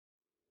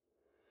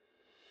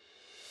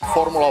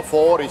Formula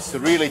 4 is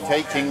really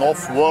taking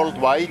off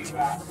worldwide.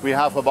 We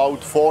have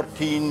about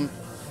 14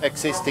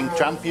 existing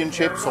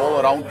championships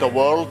all around the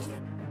world.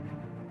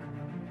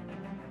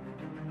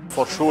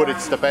 For sure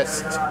it's the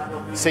best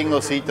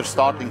single-seater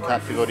starting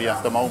category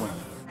at the moment.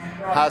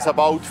 Has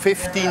about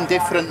 15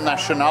 different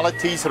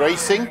nationalities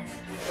racing.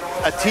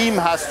 A team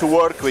has to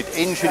work with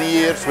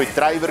engineers, with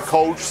driver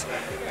coaches.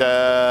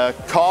 The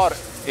car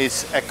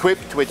is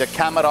equipped with a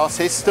camera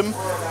system.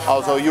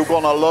 Also, you're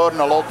gonna learn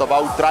a lot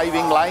about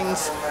driving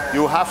lines.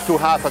 You have to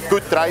have a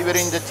good driver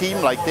in the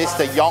team. Like this,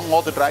 the young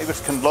other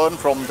drivers can learn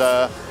from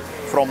the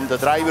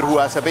driver who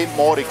has a bit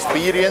more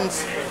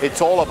experience.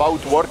 It's all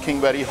about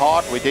working very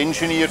hard with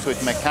engineers,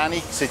 with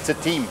mechanics. It's a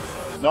team.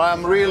 Now,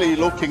 I'm really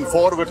looking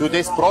forward to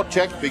this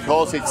project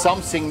because it's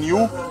something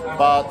new.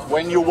 But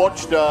when you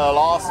watch the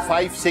last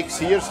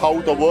 5-6 years,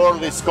 how the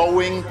world is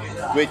going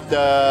with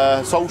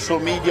the social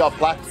media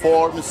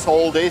platforms,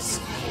 all this,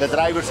 the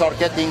drivers are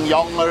getting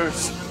younger,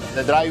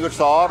 the drivers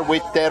are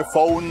with their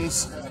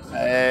phones.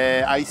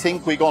 I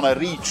think we're gonna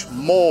reach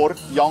more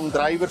young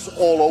drivers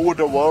all over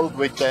the world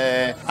with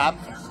the app.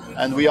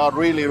 And we are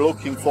really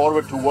looking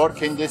forward to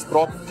work in this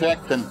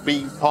project and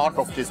being part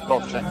of this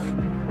project.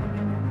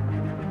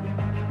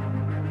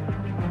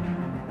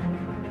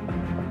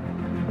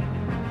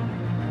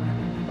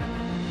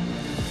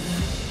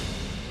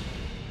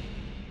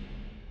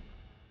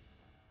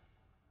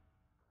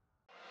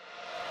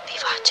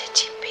 Vivace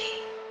GP